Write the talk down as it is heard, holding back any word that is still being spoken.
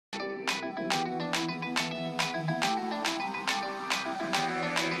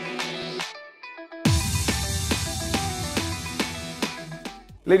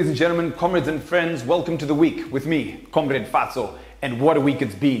Ladies and gentlemen, comrades and friends, welcome to the week with me, Comrade Fatso. And what a week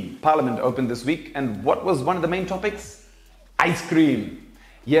it's been. Parliament opened this week, and what was one of the main topics? Ice cream.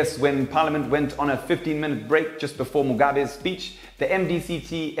 Yes, when Parliament went on a 15-minute break just before Mugabe's speech, the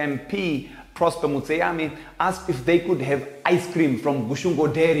MDCT MP, Prosper Mutseyami, asked if they could have ice cream from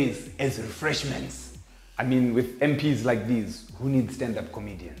Bushungo dairies as refreshments. I mean, with MPs like these, who needs stand-up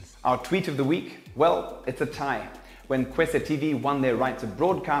comedians? Our tweet of the week? Well, it's a tie. When Kwese TV won their right to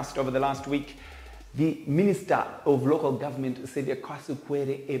broadcast over the last week, the Minister of Local Government, Sedia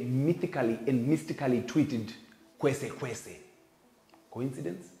Kwasukwere, mythically and mystically tweeted, Kwese.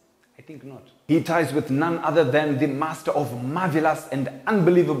 Coincidence? I think not. He ties with none other than the master of marvelous and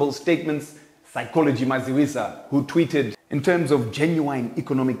unbelievable statements, Psychology Maziwisa, who tweeted, in terms of genuine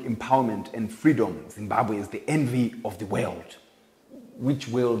economic empowerment and freedom, Zimbabwe is the envy of the world. Which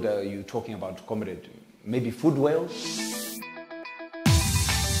world are you talking about, comrade? Maybe food whale?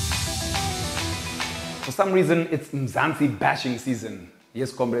 For some reason, it's Mzansi bashing season.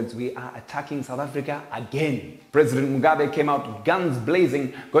 Yes, comrades, we are attacking South Africa again. President Mugabe came out guns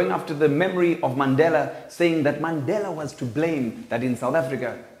blazing, going after the memory of Mandela, saying that Mandela was to blame, that in South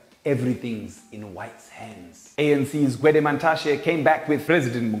Africa, everything's in white's hands. ANC's Gwede Mantashe came back with,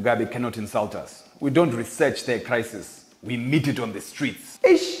 President Mugabe cannot insult us. We don't research their crisis. We meet it on the streets.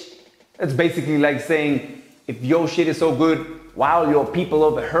 Ish! It's basically like saying, if your shit is so good, while your people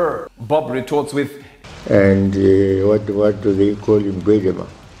over her. Bob retorts with, and what do they call him? Gwedema.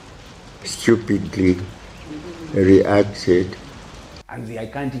 Stupidly reacted. Anzi, I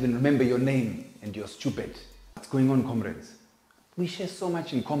can't even remember your name and you're stupid. What's going on, comrades? We share so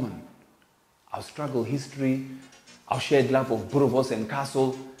much in common. Our struggle history, our shared love of Borovos and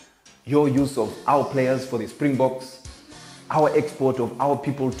Castle, your use of our players for the Springboks, our export of our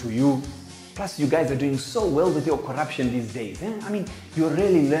people to you. Plus, you guys are doing so well with your corruption these days. Eh? I mean, you're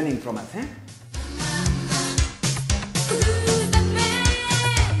really learning from us. Eh?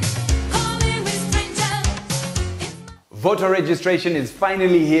 Voter registration is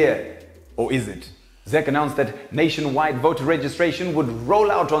finally here. Or is it? ZEC announced that nationwide voter registration would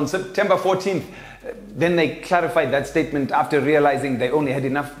roll out on September 14th. Then they clarified that statement after realizing they only had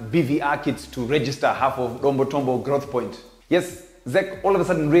enough BVR kits to register half of Rombo-Tombo Growth Point. Yes, ZEC all of a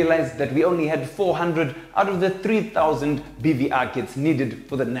sudden realized that we only had 400 out of the 3,000 BVR kits needed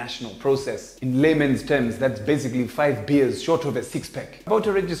for the national process. In layman's terms, that's basically 5 beers short of a 6-pack.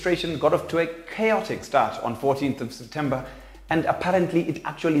 Voter registration got off to a chaotic start on 14th of September, and apparently it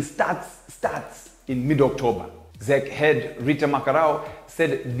actually starts in mid-October. ZEC head Rita Makarao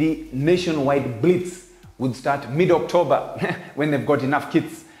said the nationwide blitz would start mid-October when they've got enough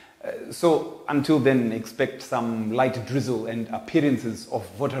kits. So until then, expect some light drizzle and appearances of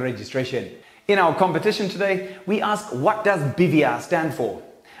voter registration. In our competition today, we ask, what does BVR stand for?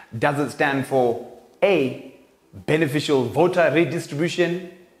 Does it stand for A, beneficial voter redistribution,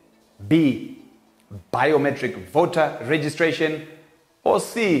 B, biometric voter registration, or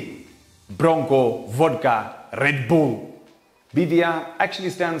C, Bronco, vodka, Red Bull? BVR actually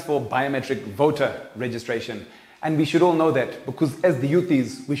stands for biometric voter registration. And we should all know that, because as the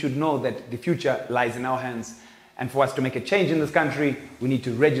youthies, we should know that the future lies in our hands. And for us to make a change in this country, we need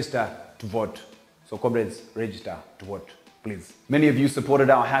to register to vote. So comrades, register to vote, please. Many of you supported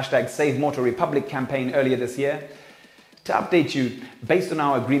our hashtag Save Motor Republic campaign earlier this year. To update you, based on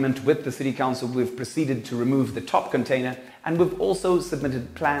our agreement with the City Council, we've proceeded to remove the top container, and we've also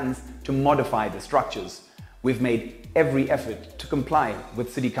submitted plans to modify the structures. We've made every effort to comply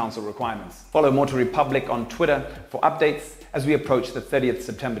with City Council requirements. Follow Motor Republic on Twitter for updates as we approach the 30th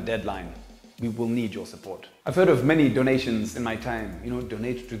September deadline. We will need your support. I've heard of many donations in my time. You know,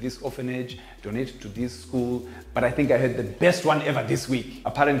 donate to this orphanage, donate to this school, but I think I heard the best one ever this week.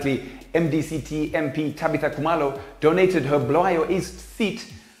 Apparently, MDCT MP Tabitha Kumalo donated her Blayo East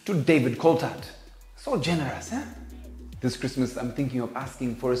seat to David Coltart. So generous, huh? This Christmas, I'm thinking of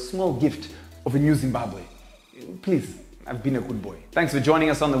asking for a small gift of a new Zimbabwe. Please, I've been a good boy. Thanks for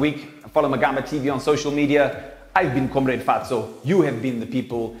joining us on the week. Follow Magamba TV on social media. I've been Comrade Fatso. You have been the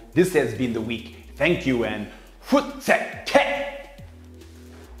people. This has been the week. Thank you and